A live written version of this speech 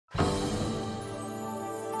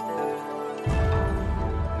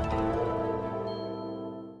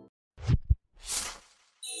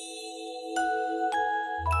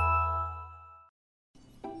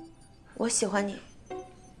我喜欢你。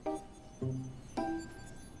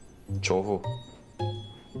重复。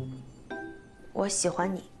我喜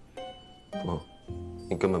欢你。不，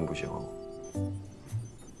你根本不喜欢我。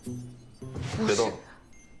别动，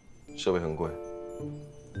设备很贵。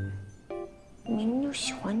明明就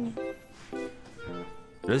喜欢你。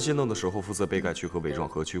 人心动的时候，负责背盖区和伪装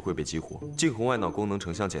核区会被激活。近红外脑功能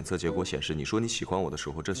成像检测结果显示，你说你喜欢我的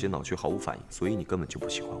时候，这些脑区毫无反应，所以你根本就不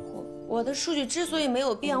喜欢我。我的数据之所以没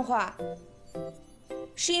有变化，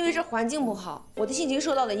是因为这环境不好，我的心情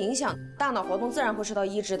受到了影响，大脑活动自然会受到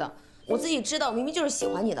抑制的。我自己知道，明明就是喜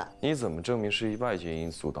欢你的。你怎么证明是外界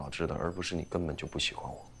因素导致的，而不是你根本就不喜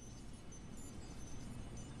欢我？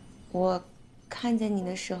我看见你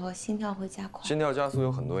的时候，心跳会加快。心跳加速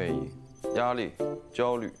有很多原因。 压力、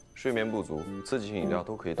焦虑、睡眠不足、刺激性饮料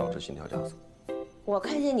都可以导致心跳加速。我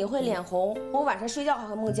看见你会脸红，我晚上睡觉还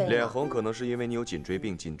会梦见你。脸红可能是因为你有颈椎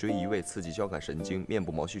病，颈椎移位刺激交感神经，面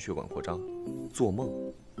部毛细血管扩张。做梦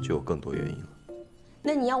就有更多原因了。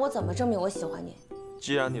那你要我怎么证明我喜欢你？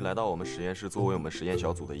既然你来到我们实验室作为我们实验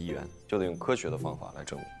小组的一员，就得用科学的方法来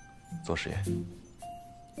证明。做实验。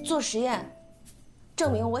做实验，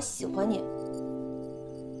证明我喜欢你。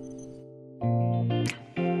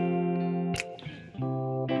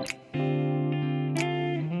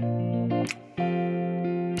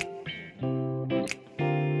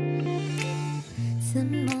 怎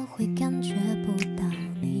么会感觉不到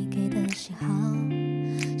你给的信号？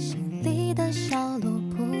心里的小鹿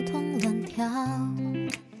扑通乱跳，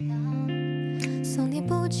送你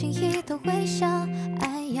不经意的微笑，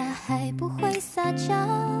哎呀还不会撒娇，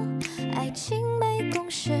爱情没公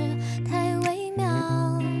式太微妙，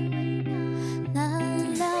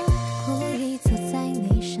难料故意走在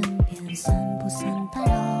你身边算不算打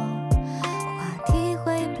扰？话题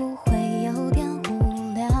会不会有点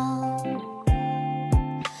无聊？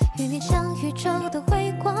 与你抢宇宙的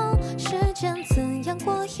辉光，时间怎样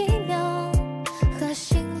过一秒？和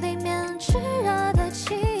心里面炙热的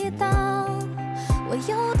祈祷，我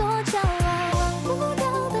有多骄傲？忘不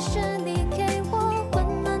掉的是你给我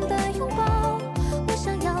温暖的拥抱，我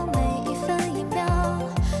想要每一分一秒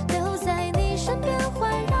留在你身边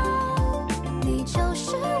环绕，你就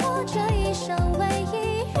是我这一生唯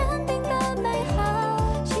一认定的美好，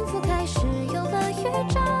幸福开始有了预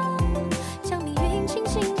兆。 将命运紧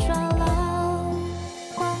紧抓牢，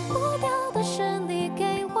忘不掉的是你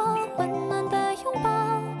给我温暖的拥抱，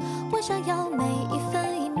我想要每一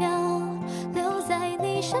分一秒留在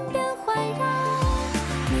你身边环绕，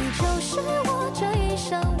你就是我这一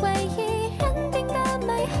生唯一认定的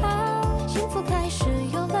美好，幸福开始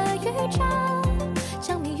有了预兆，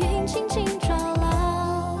将命运紧紧抓牢。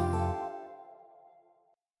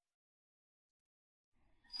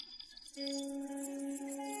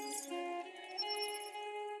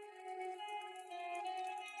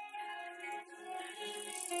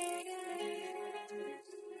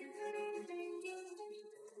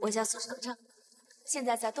 我叫苏小畅，现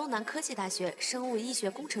在在东南科技大学生物医学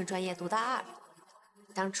工程专业读大2。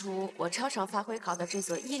当初我超常发挥考到这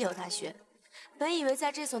所一流大学，本以为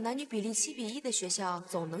在这所男女比例7:1的学校，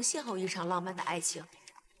总能邂逅一场浪漫的爱情，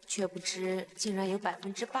却不知竟然有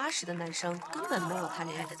80%的男生根本没有谈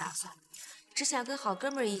恋爱的打算，只想跟好哥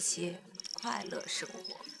们儿一起快乐生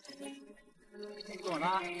活。我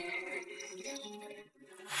呢？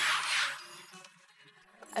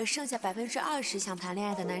而剩下20%想谈恋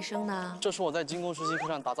爱的男生呢？这是我在精工实习课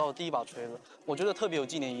上打造的第一把锤子，我觉得特别有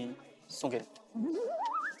纪念意义，送给你。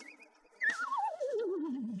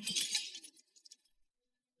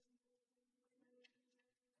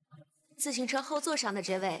自行车后座上的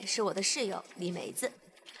这位是我的室友李梅子，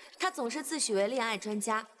她总是自诩为恋爱专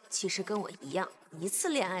家，其实跟我一样，一次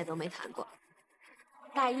恋爱都没谈过。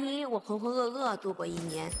大1我浑浑噩噩度过1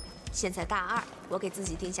年，现在大2我给自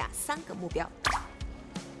己定下3个目标。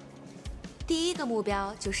第一个目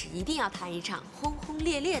标就是一定要谈一场轰轰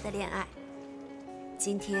烈烈的恋爱。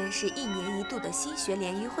今天是1年1度的新学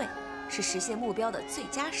联谊会，是实现目标的最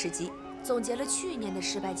佳时机。总结了去年的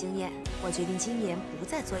失败经验，我决定今年不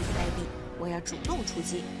再坐以待毙，我要主动出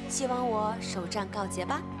击。希望我首战告捷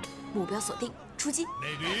吧！目标锁定，出击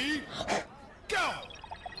 ！Ready, go！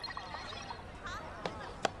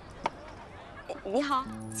 你好，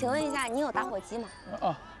请问一下，你有打火机吗？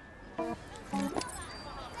啊。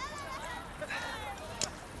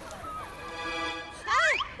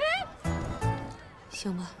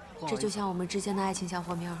行吧，这就像我们之间的爱情小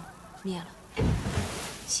火苗，灭了。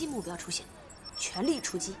新目标出现，全力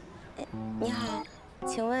出击。你好，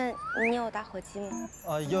请问你有打火机吗？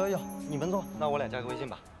有，你们坐，那我俩加个微信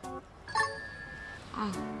吧。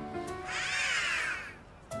啊。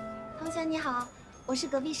同学你好，我是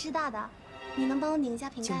隔壁师大的，你能帮我拧一下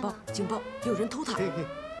瓶盖警报！吗？警报！有人偷塔！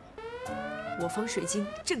我方水晶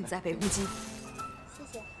正在被攻击。谢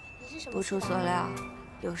谢。你是什么？不出所料，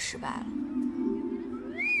又失败了。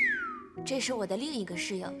这是我的另一个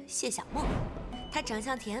室友谢小梦，她长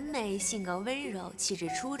相甜美，性格温柔，气质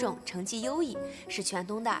出众，成绩优异，是全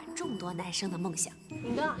东大众多男生的梦想。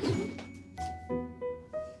林哥，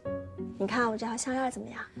你看我这条项链怎么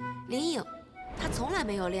样？林颖，她从来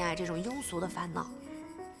没有恋爱这种庸俗的烦恼，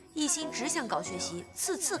一心只想搞学习，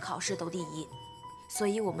次次考试都第一，所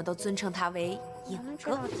以我们都尊称她为颖哥。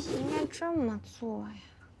这道题应该这么做呀，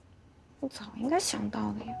我早应该想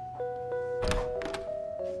到的呀。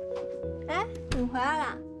哎，你回来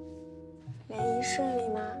啦？联谊顺利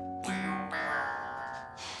吗？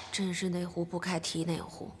真是哪壶不开提哪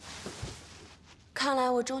壶。看来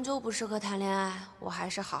我终究不适合谈恋爱，我还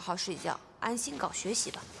是好好睡觉，安心搞学习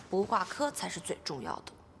吧，不挂科才是最重要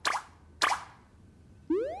的。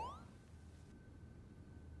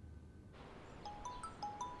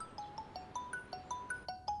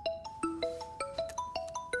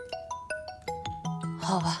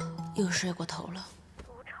好吧，又睡过头了。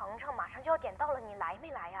苏程程马上就要点到了，你来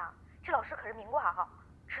没来呀？这老师可是名挂哈，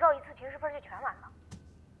迟到一次平时分就全完了。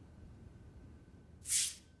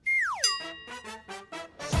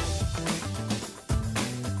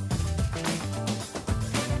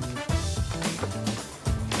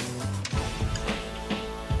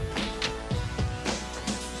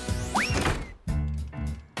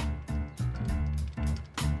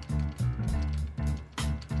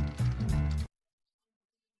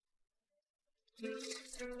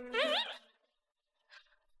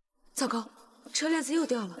糟糕，车链子又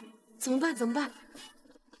掉了，怎么办？怎么办？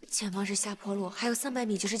前方是下坡路，还有300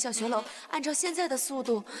米就是教学楼。按照现在的速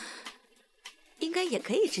度，应该也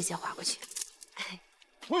可以直接滑过去。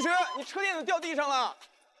同学，你车链子掉地上了。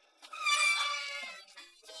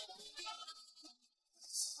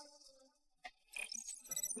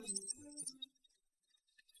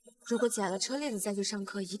如果捡了车链子再去上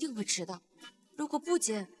课，一定会迟到。如果不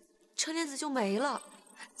捡，车链子就没了。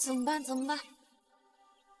怎么办？怎么办？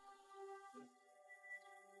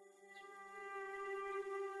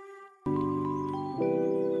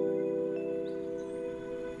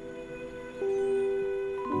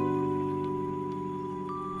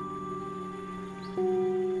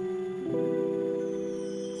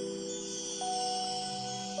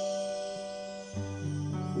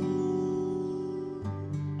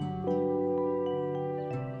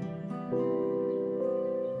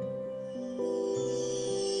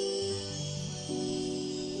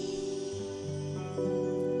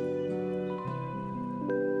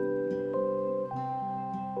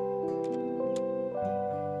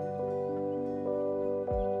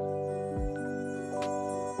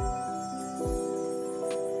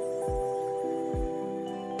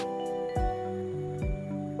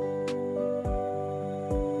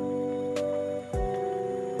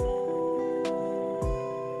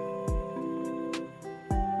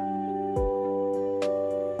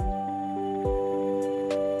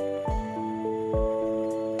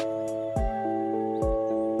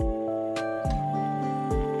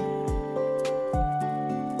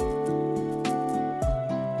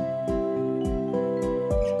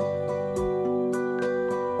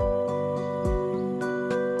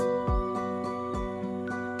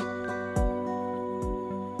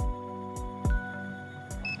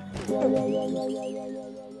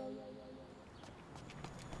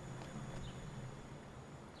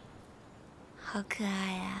好可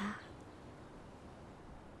爱呀！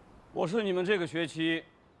我是你们这个学期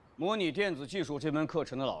模拟电子技术这门课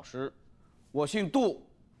程的老师，我姓杜，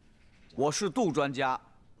我是杜专家。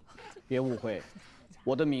别误会，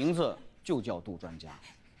我的名字就叫杜专家。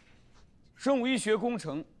生物医学工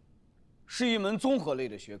程是一门综合类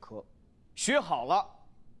的学科，学好了，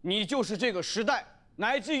你就是这个时代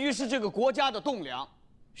乃至于是这个国家的栋梁；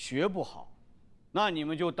学不好，那你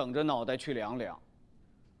们就等着脑袋去量量。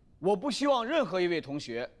我不希望任何一位同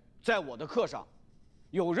学在我的课上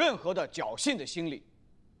有任何的侥幸的心理。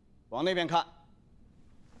往那边看，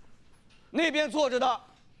那边坐着的，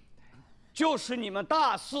就是你们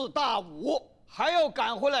大4、大5还要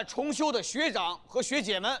赶回来重修的学长和学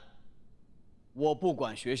姐们。我不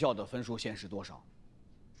管学校的分数线是多少，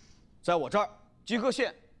在我这儿及格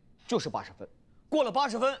线就是80分，过了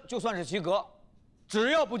80分就算是及格。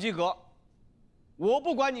只要不及格，我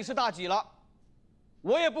不管你是大几了，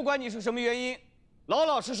我也不管你是什么原因，老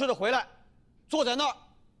老实实的回来，坐在那儿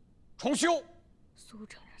重修。苏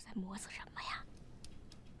成是在磨蹭什么呀？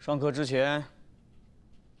上课之前，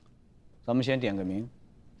咱们先点个名。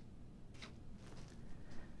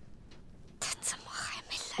他怎么还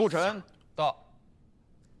没来？顾晨到。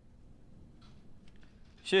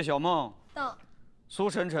谢小梦。到。苏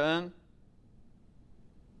晨晨。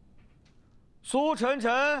苏晨晨。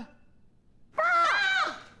到。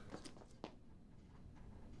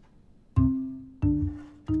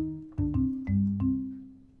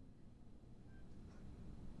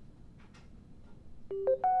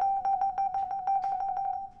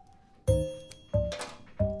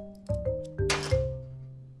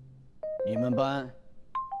你们班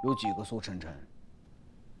有几个苏晨晨？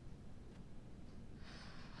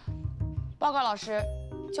报告老师，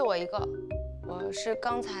就我一个。我是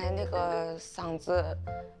刚才那个嗓子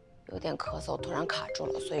有点咳嗽，突然卡住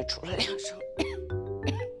了，所以出了2声。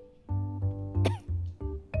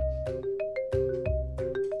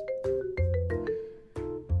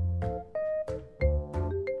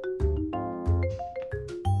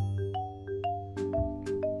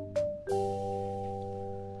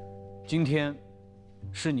今天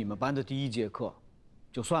是你们班的第1节课，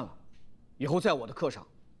就算了，以后在我的课上，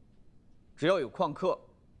只要有旷课，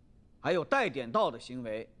还有带点到的行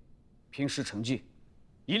为，平时成绩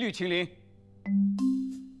一律清零。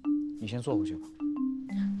你先坐回去吧。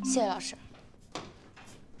谢谢老师。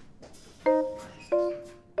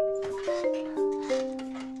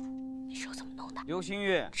你手怎么弄的？流星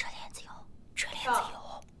月。车链子油，车链子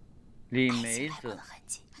油。李梅子。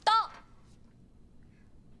到。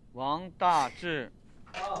王大志。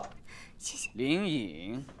到。谢谢。林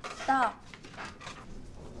颖。到。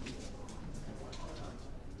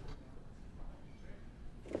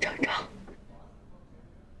程程。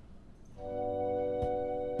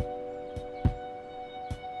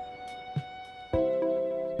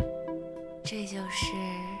这就是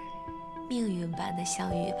命运般的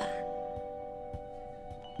相遇吧。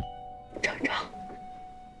程程。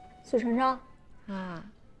苏程程。啊。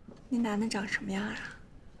那男的长什么样啊？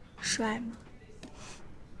帅吗？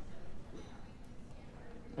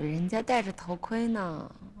人家戴着头盔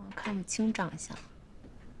呢，看不清长相，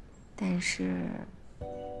但是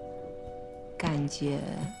感觉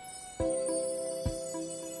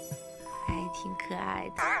还挺可爱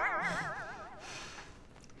的。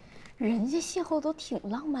人家邂逅都挺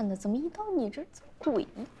浪漫的，怎么一到你这儿这么诡异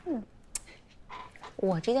呢？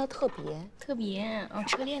我这叫特别，特别啊，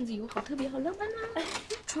车链子油好特别，好浪漫啊！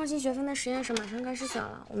创新学分的实验室马上该试讲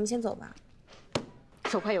了，我们先走吧。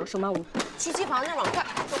手快有，手慢无。去机房那儿往快。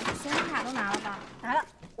显卡都拿了吧？拿了。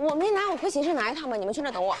我没拿，我回寝室拿一趟吧。你们去那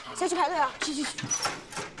等我，先去排队啊。去。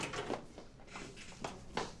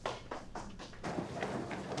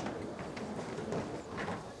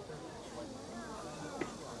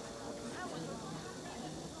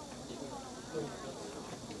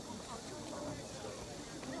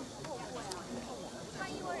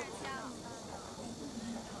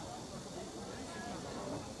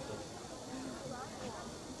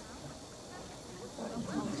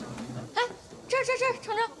这，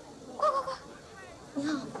程程，快！你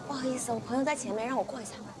好，不好意思，我朋友在前面，让我过一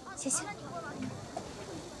下，谢谢。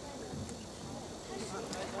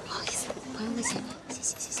不好意思，朋友在前面，谢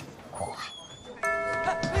谢。快！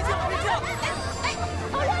别叫！哎，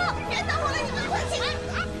好热，别等我了，你们快起来！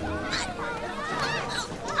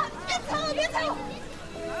别踩我！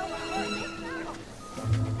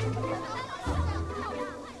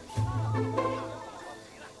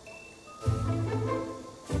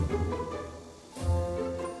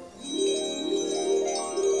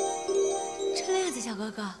小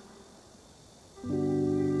哥哥，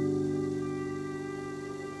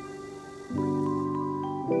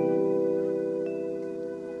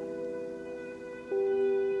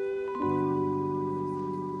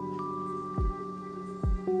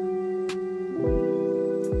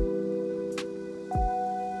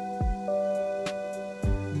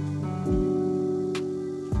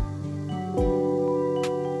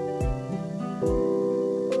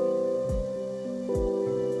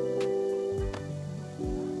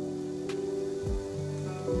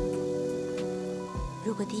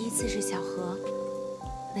如果第1次是小何，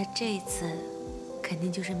那这一次肯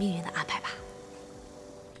定就是命运的安排吧。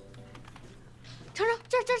程程，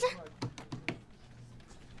这。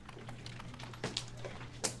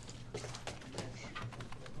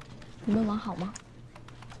你们玩好吗？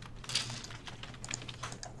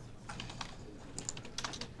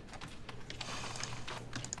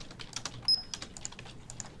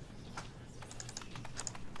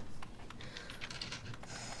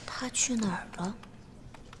他去哪儿了？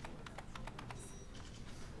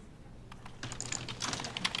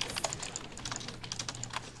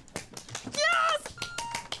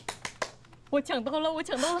我抢到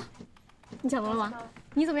了！你抢到了吗？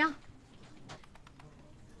你怎么样？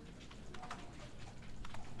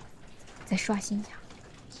再刷新一下。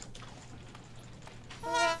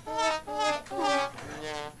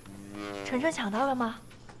程程抢到了吗？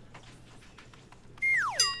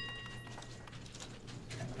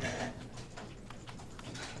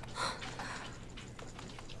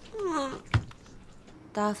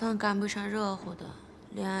大饭赶不上热乎的，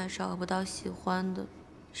恋爱找不到喜欢的，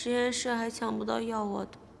实验室还抢不到要我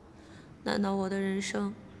的，难道我的人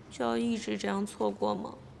生就要一直这样错过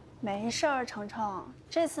吗？没事儿，程程，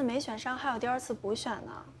这次没选上还有第2次补选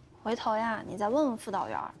呢。回头呀，你再问问辅导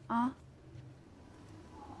员啊。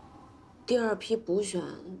第2批补选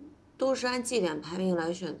都是按绩点排名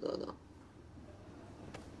来选择的，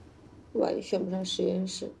万一选不上实验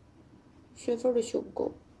室，学分都修不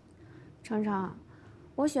够。程程，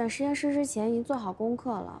我选实验室之前已经做好功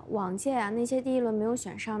课了。往届啊，那些第1轮没有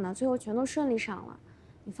选上的，最后全都顺利上了。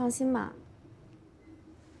你放心吧。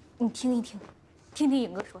你听一听，听听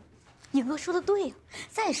颖哥说，颖哥说的对呀。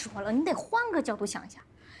再说了，你得换个角度想一下。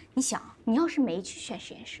你想，你要是没去选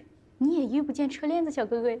实验室，你也遇不见车链子小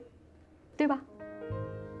哥哥，对吧？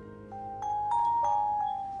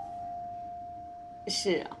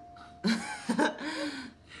是啊。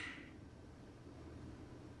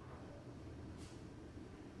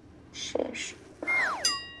实验室。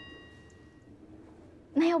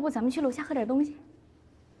那要不咱们去楼下喝点东西？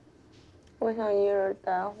我想一人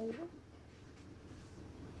待会儿。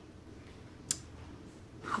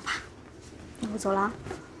好吧，那我走了啊。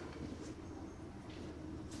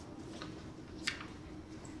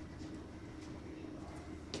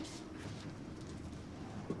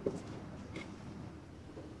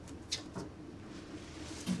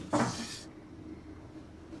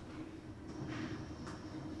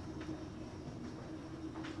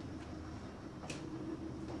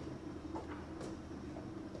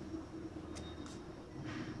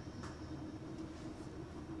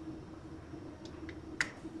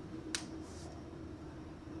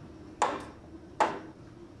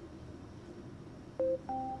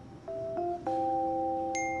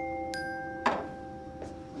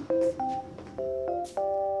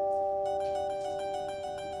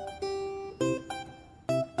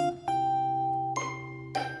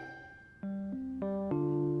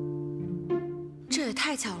这也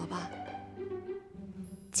太巧了吧！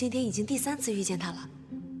今天已经第3次遇见他了，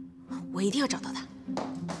我一定要找到他。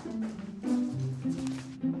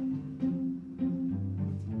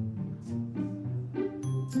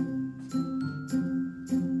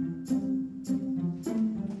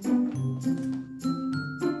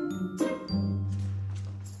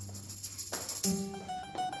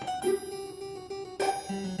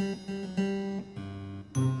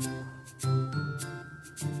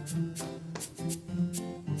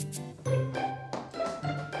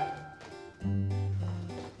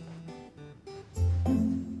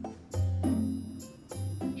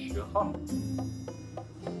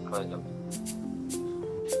看一下。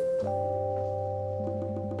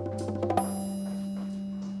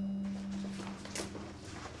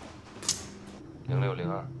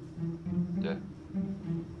0602，对。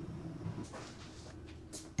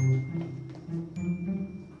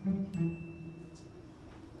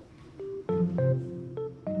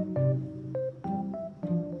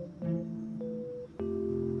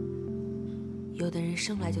有的人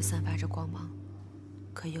生来就散发着光芒，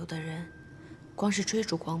可有的人光是追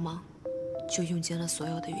逐光芒，就用尽了所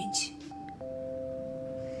有的运气。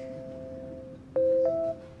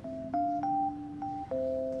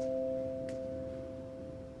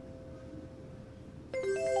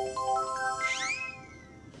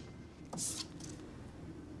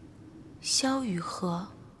萧雨禾，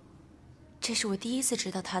这是我第1次知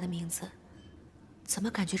道他的名字，怎么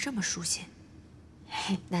感觉这么熟悉？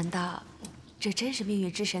难道这真是命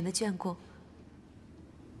运之神的眷顾？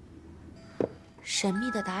神秘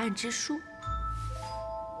的答案之书。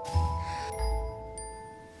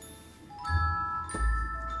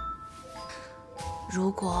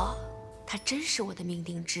如果他真是我的命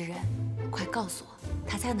定之人，快告诉我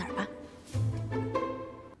他在哪儿吧。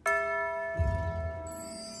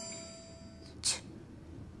去。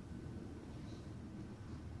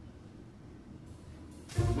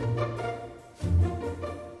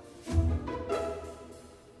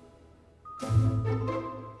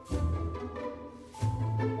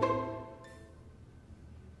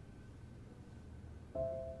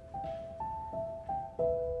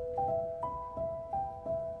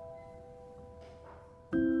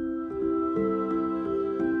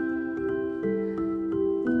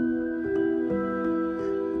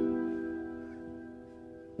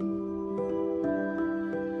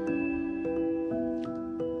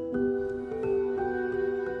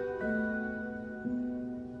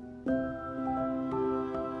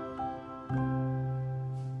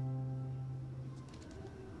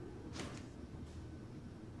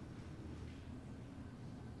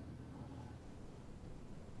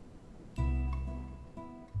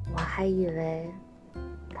还以为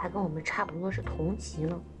他跟我们差不多是同级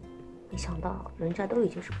呢，没想到人家都已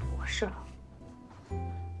经是博士了。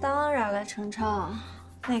当然了，程程，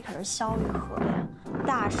那可是萧雨荷呀，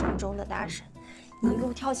大神中的大神，一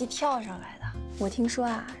路跳级跳上来的。我听说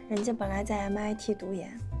啊，人家本来在 MIT 读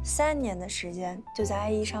研，3年的时间就在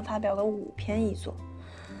iQIYI 上发表了5篇遗作，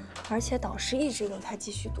而且导师一直留他继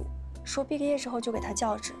续读，说毕业之后就给他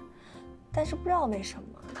教职，但是不知道为什么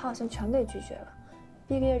他好像全给拒绝了，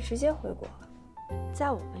毕业直接回国了。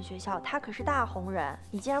在我们学校，他可是大红人，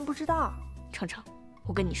你竟然不知道？程程，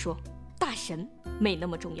我跟你说，大神没那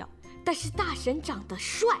么重要，但是大神长得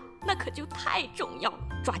帅，那可就太重要了，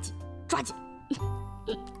抓紧，抓紧。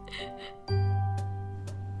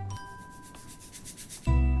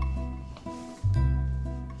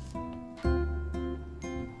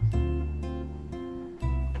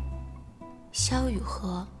萧雨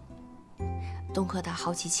荷，东科大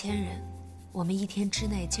好几千人，我们1天之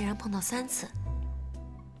内竟然碰到3次，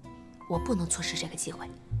我不能错失这个机会。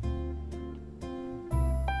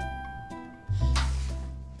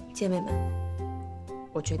姐妹们，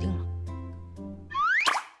我决定了。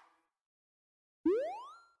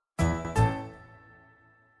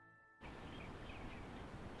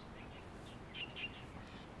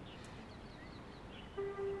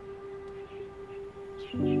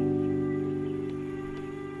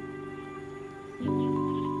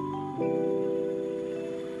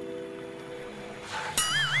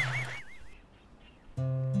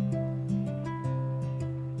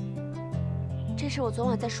这是我昨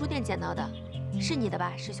晚在书店捡到的，是你的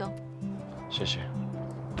吧，师兄？谢谢。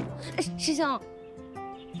师兄，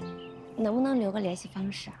能不能留个联系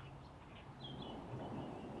方式啊？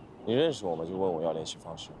你认识我吗？就问我要联系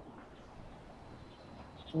方式。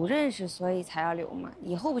不认识，所以才要留嘛，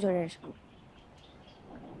以后不就认识了吗？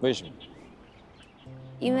为什么？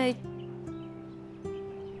因为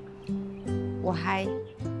我还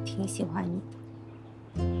挺喜欢你的。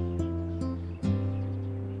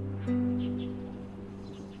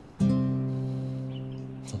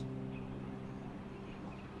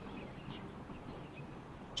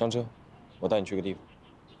上车，我带你去个地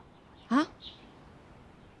方。啊？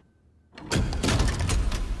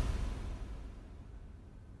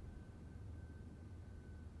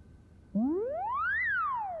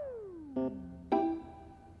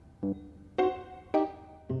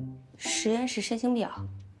实验室申请表。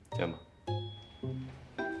填吧。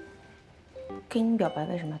给你表白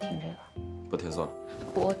为什么要填这个？不填算了。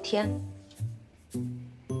我填。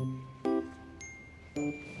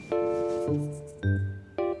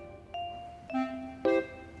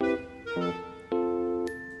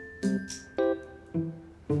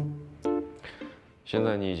现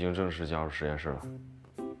在你已经正式加入实验室了，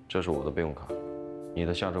这是我的备用卡，你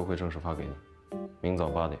的下周会正式发给你，明早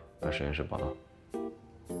8点来实验室报到。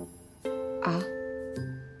啊？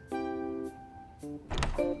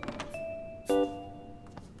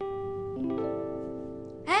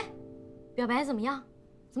哎，表白怎么样？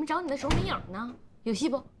怎么找你的时候没影呢？有戏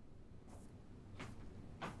不？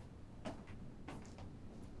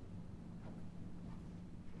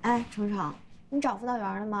哎，程程，你找辅导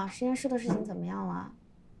员了吗？实验室的事情怎么样了？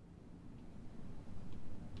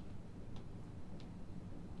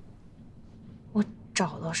我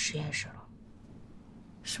找到实验室了。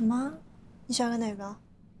什么？你选了哪个？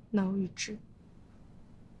脑与智。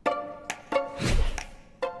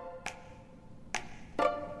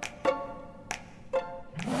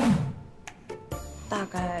大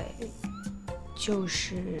概就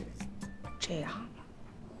是这样。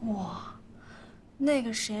哇，那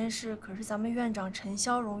个实验室可是咱们院长陈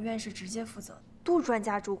霄荣院士直接负责，杜专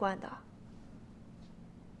家主管的。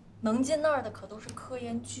能进那儿的可都是科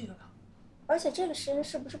研巨了。而且这个实验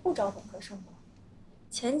室不是不招本科生吗？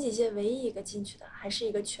前几届唯一一个进去的，还是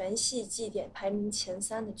一个全系绩点排名前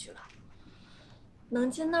3的巨佬。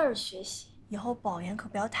能进那儿学习，以后保研可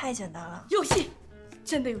不要太简单了。有戏，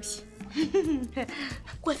真的有戏！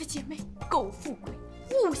我的姐妹，苟富贵，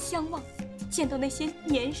勿相忘。见到那些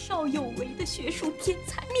年少有为的学术天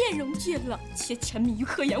才，面容俊朗且沉迷于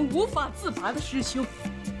科研无法自拔的师兄，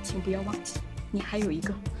请不要忘记，你还有一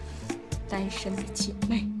个单身的姐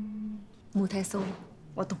妹。母胎 solo，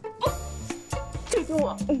 我懂。救救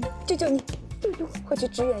我！救救你！救救我！我去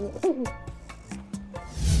支援你。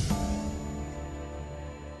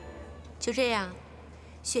就这样，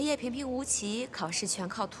学业平平无奇，考试全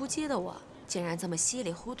靠突击的我，竟然这么稀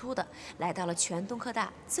里糊涂的来到了全东科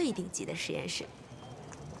大最顶级的实验室。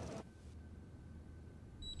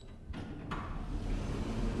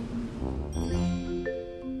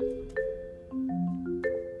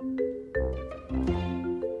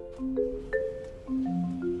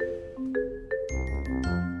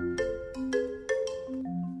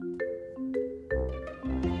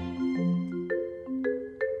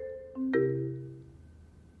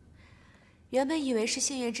原本以为是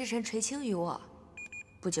幸运之神垂青于我，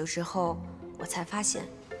不久之后，我才发现，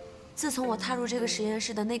自从我踏入这个实验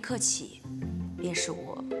室的那刻起，便是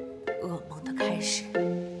我噩梦的开始。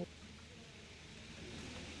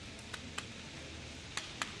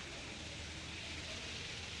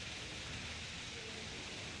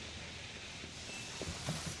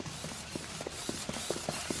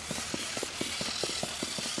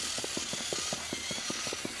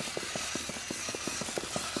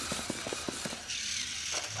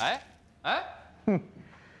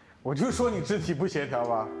我就说你肢体不协调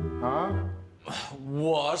吧，啊！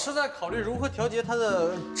我是在考虑如何调节它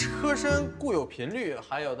的车身固有频率，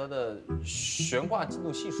还有它的悬挂进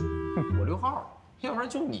度系数。我6号，要不然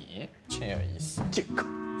就你，真有意思。这个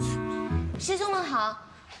师兄们好，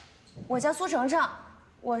我叫苏程程，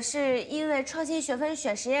我是因为创新学分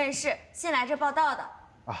选实验室新来这报道的。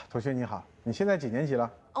啊，同学你好，你现在几年级了？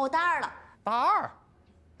哦，我大2了。大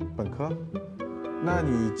2，本科？那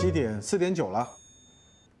你绩点4.9了？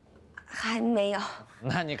还没有。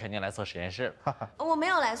那你肯定来错实验室了。我没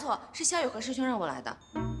有来错，是肖宇和师兄让我来的。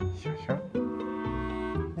小肖，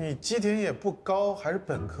你绩点也不高，还是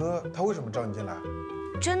本科，他为什么招你进来？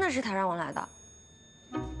真的是他让我来的。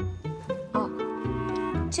哦，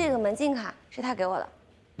这个门禁卡是他给我的。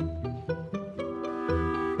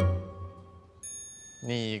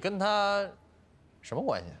你跟他什么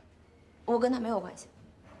关系？我跟他没有关系。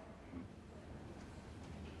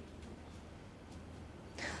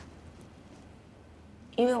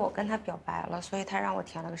因为我跟他表白了，所以他让我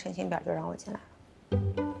填了个申请表，就让我进来了。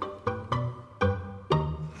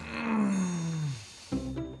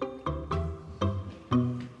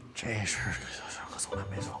这事儿小肖可从来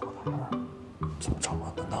没做过的，怎么找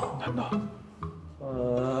我们呢？难道？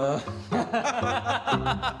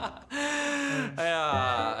哎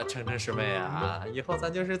呀，程程师妹啊，以后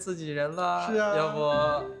咱就是自己人了。是啊，要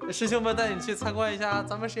不师兄们带你去参观一下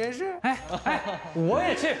咱们实验室？哎，我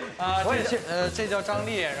也去啊，我也去。这叫张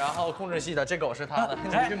丽，然后控制系的，这狗是他的，你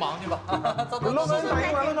去忙去吧。论文打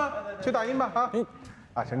印完了吗？去打印吧啊！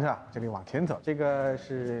啊，程程，这里往前走，这个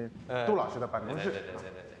是杜老师的办公室。对。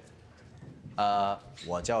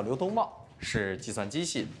我叫刘东茂，是计算机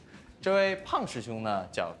系的。这位胖师兄呢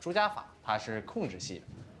叫朱家法，他是控制系的。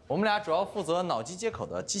我们俩主要负责脑机接口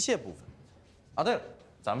的机械部分。啊，对了，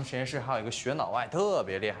咱们实验室还有一个学脑外特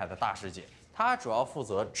别厉害的大师姐，她主要负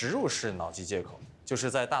责植入式脑机接口，就是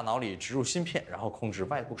在大脑里植入芯片，然后控制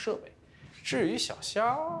外部设备。至于小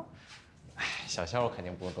肖，哎，小肖我肯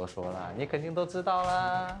定不用多说了，你肯定都知道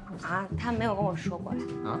啦。啊，他没有跟我说过呀。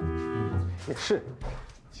啊，也是，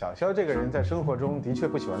小肖这个人在生活中的确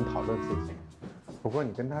不喜欢讨论自己。不过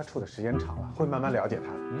你跟他处的时间长了，会慢慢了解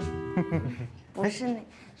他。不是那，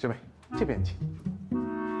师妹，这边请。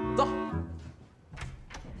走。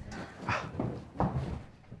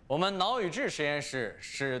我们脑与智实验室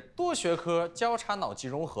是多学科交叉脑机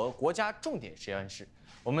融合国家重点实验室。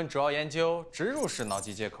我们主要研究植入式脑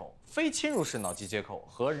机接口、非侵入式脑机接口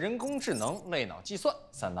和人工智能类脑计算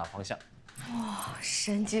3大方向。哇，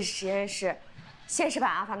神级实验室，现实版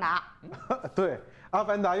阿凡达。对。阿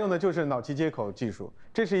凡达用的就是脑机接口技术，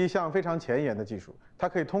这是一项非常前沿的技术，它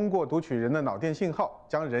可以通过读取人的脑电信号，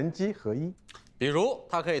将人机合一。比如，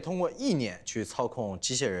它可以通过意念去操控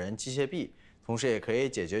机械人、机械臂，同时也可以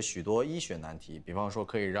解决许多医学难题，比方说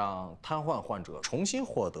可以让瘫痪患者重新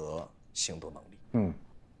获得行动能力。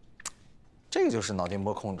这个就是脑电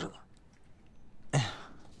波控制的。哎呀，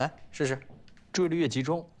来试试，注意力越集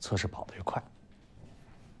中，测试跑得越快。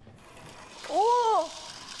哦。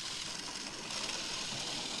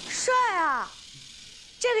帅啊！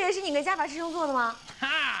这个也是你跟家法师兄做的吗？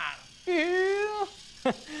哈，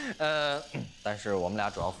但是我们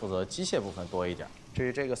俩主要负责机械部分多一点。至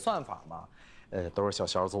于这个算法嘛，都是小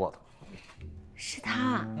肖做的。是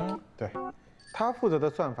他？对，他负责的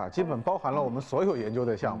算法基本包含了我们所有研究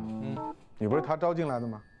的项目。你不是他招进来的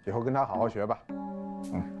吗？以后跟他好好学吧。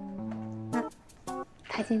那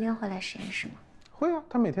他今天会来实验室吗？会啊，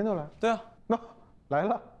他每天都来。对啊，那来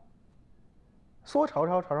了。说吵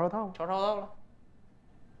吵吵吵到，吵吵到了。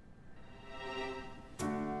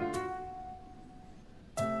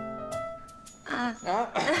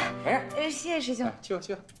没事，谢谢师兄。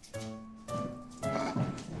去。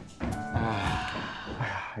哎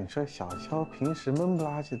呀，你说小肖平时闷不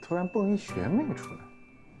拉几，突然蹦一学妹出来。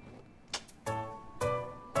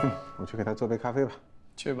我去给他做杯咖啡吧。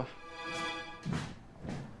去吧。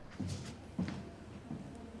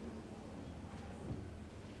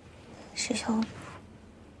师兄，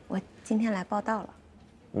我今天来报道了。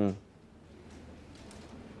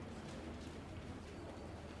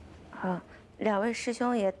2位师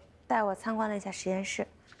兄也带我参观了一下实验室。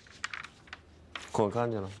我看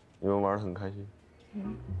见了。你们玩得很开心。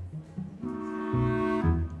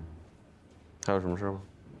还有什么事吗？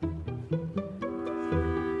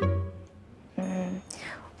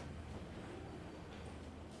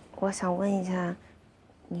我想问一下，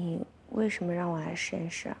你为什么让我来实验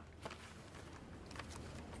室啊？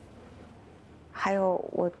还有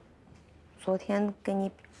我昨天跟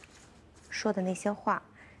你说的那些话，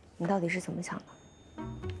你到底是怎么想的？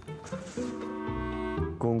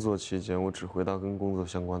工作期间，我只回答跟工作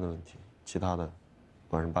相关的问题，其他的，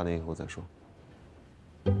晚上8点以后再说。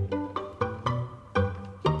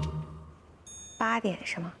8点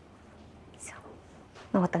是吗？行，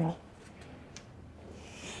那我等你。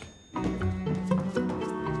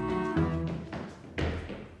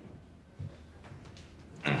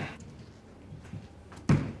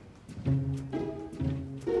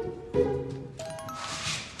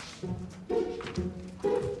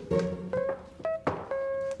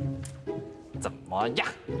怎么样？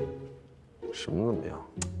什么怎么样？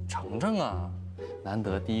程程啊，难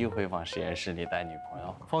得第一回往实验室里带女朋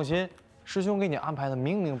友，放心，师兄给你安排的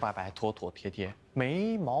明明白白、妥妥帖帖，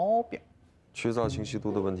没毛病。曲噪清晰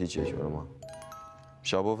度的问题解决了吗？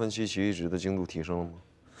小波分析奇异值的精度提升了吗？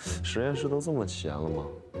实验室都这么齐了吗？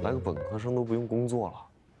来个本科生都不用工作了，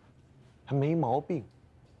还没毛病。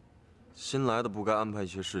新来的不该安排一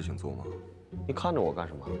些事情做吗？你看着我干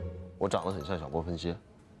什么？我长得很像小波分析。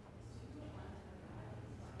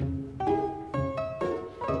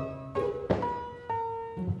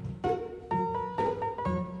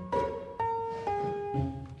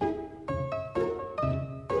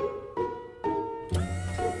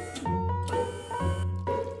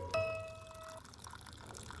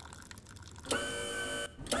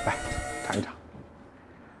来，尝一尝。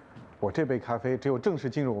我这杯咖啡只有正式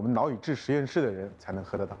进入我们脑与智实验室的人才能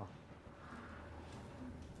喝得到。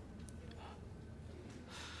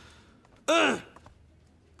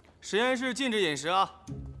实验室禁止饮食啊！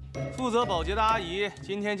负责保洁的阿姨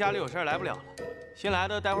今天家里有事来不了了，新来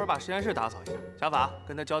的待会儿把实验室打扫一下。小法，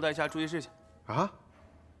跟她交代一下注意事项。啊？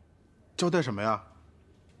交代什么呀？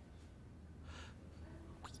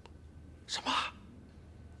什么？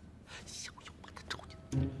小友把他抽进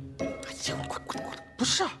来！哎呀，快！不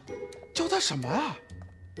是，交代什么啊？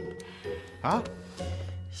啊？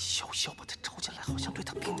小小把他抽进来，好像对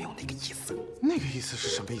他并没有那个意思。那个意思是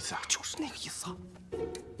什么意思啊？就是那个意思啊。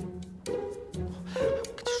我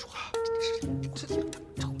跟你说啊，不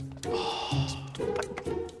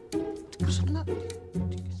是那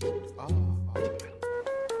啊。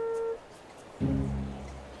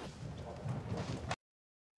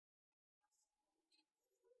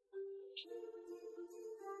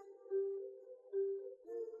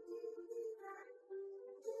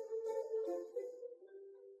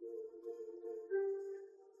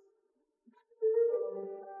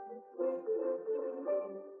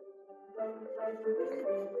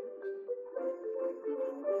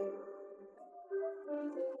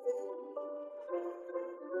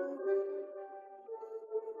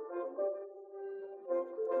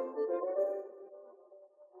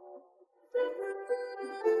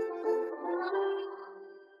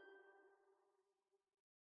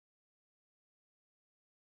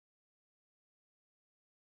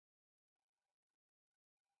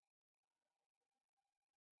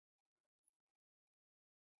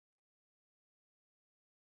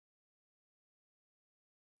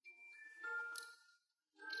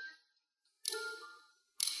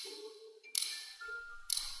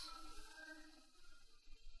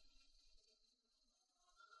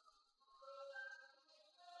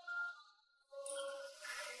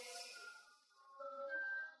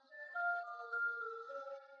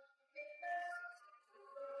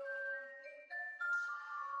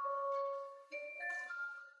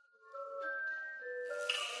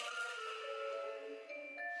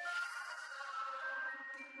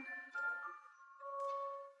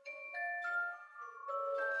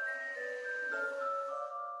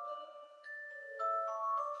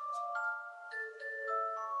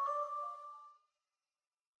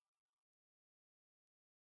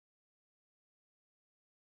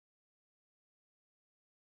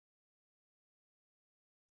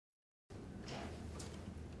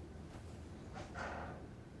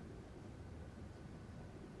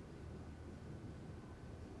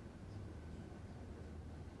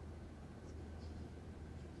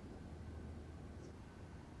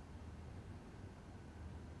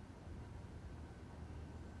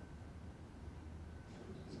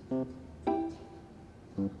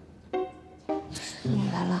你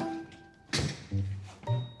来了。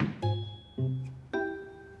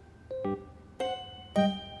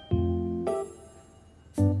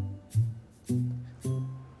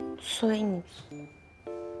所以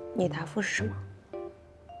你你答复是什么？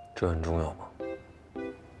这很重要吗？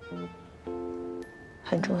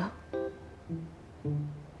很重要。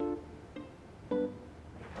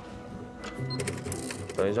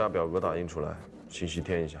等一下，表格打印出来，信息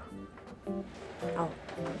填一下。哦，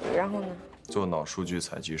然后呢？做脑数据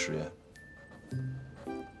采集实验。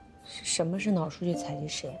什么是脑数据采集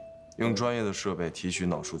实验？用专业的设备提取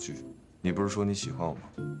脑数据。你不是说你喜欢我吗？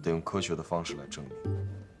得用科学的方式来证明。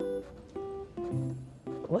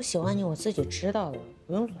我喜欢你，我自己知道的，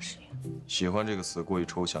不用做实验。喜欢这个词过于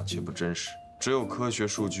抽象且不真实，只有科学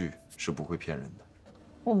数据是不会骗人的。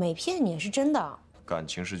我没骗你，是真的。感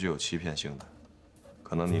情是具有欺骗性的，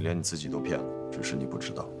可能你连你自己都骗了，只是你不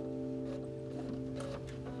知道。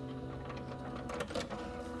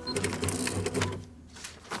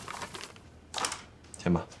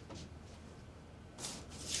填吧。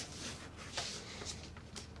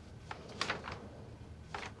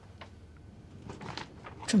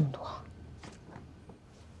这么多。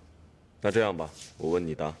那这样吧，我问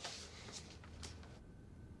你答。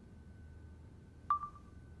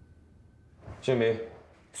姓名：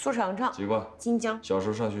苏长长。籍贯：金江。小时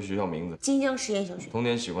候上学学校名字：金江实验小学。童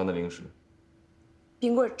年喜欢的零食：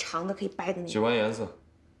冰棍长的可以掰的那个。喜欢颜色：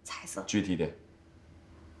彩色。具体点。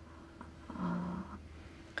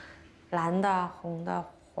蓝的、红的、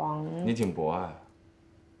黄。你挺博爱。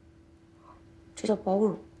这叫包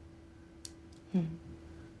容。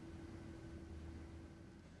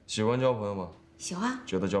喜欢交朋友吗？喜欢。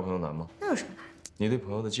觉得交朋友难吗？那有什么难？你对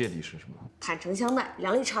朋友的芥蒂是什么？坦诚相待，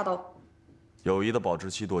两肋插刀。友谊的保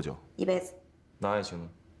质期多久？一辈子。那爱情呢？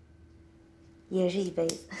也是一辈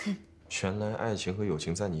子。原来爱情和友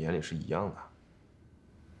情在你眼里是一样的。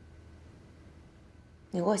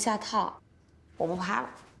你给我下套，我不怕了。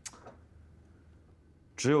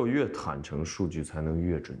只有越坦诚，数据才能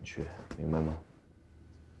越准确，明白吗？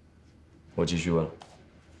我继续问了。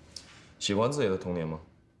喜欢自己的童年吗？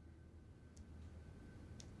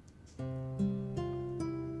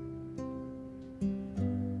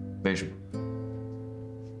为什么？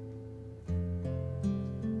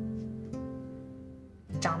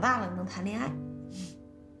长大了能谈恋爱。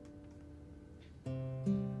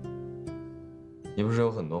你不是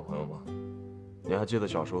有很多朋友吗？你还记得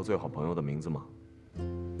小时候最好朋友的名字吗？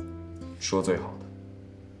说最好的。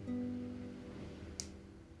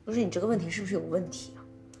不是，你这个问题是不是有问题啊？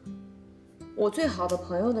我最好的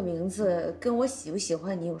朋友的名字跟我喜不喜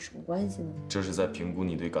欢你有什么关系呢？这是在评估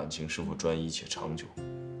你对感情是否专一且长久。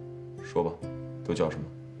说吧，都叫什么？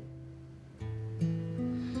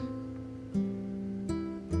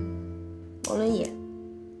王伦野、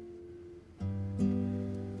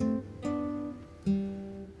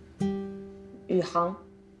宇航、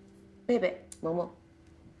贝贝、萌萌，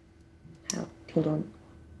还有挺多的。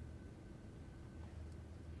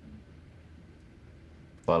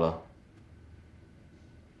完了。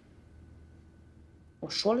我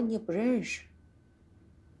说了你也不认识，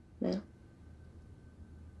没了。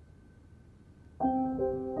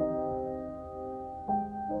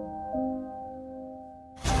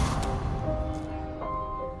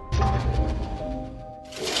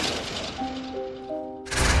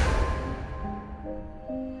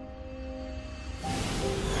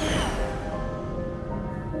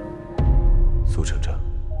苏程程，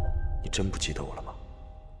你真不记得我了吗？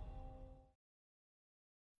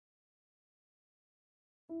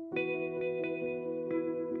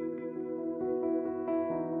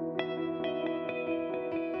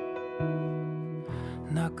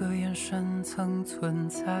那个眼神曾存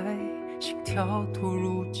在，心跳突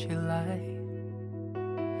如其来。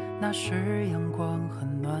那时阳光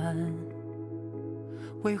很暖，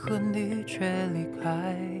为何你却离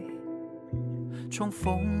开？重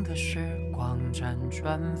逢的时光辗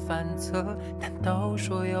转反侧，难道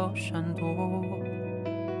说有闪躲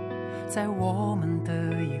在我们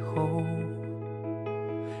的以后？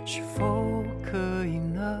是否可以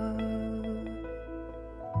呢？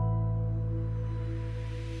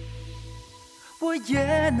我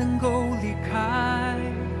也能够离开，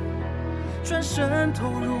转身投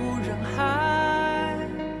入人海，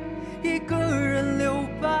一个人留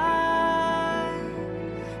白，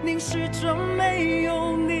凝视着没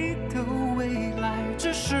有你的未来。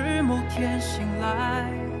只是某天醒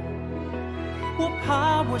来，我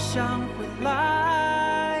怕我想回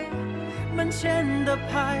来，门前的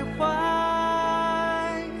徘徊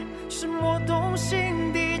是摸动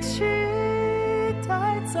心底期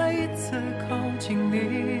待，再一次靠近你，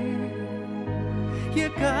也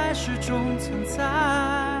该是种存在。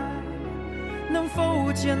能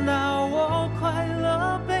否接纳我快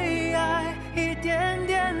乐悲哀，一点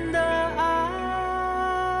点的爱？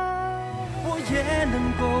我也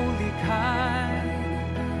能够离开，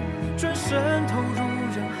身投入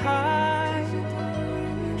人海，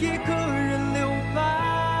一个人留白。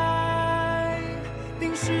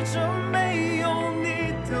定是这没有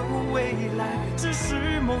你的未来，只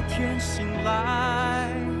是某天醒来，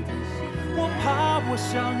我怕我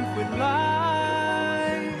想回来，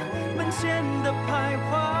门前的徘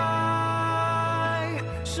徊，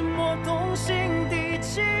是莫动心底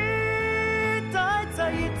期待，再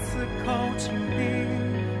一次靠近你，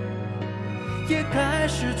也该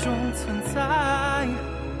始终存在。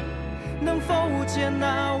能否接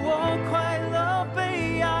纳我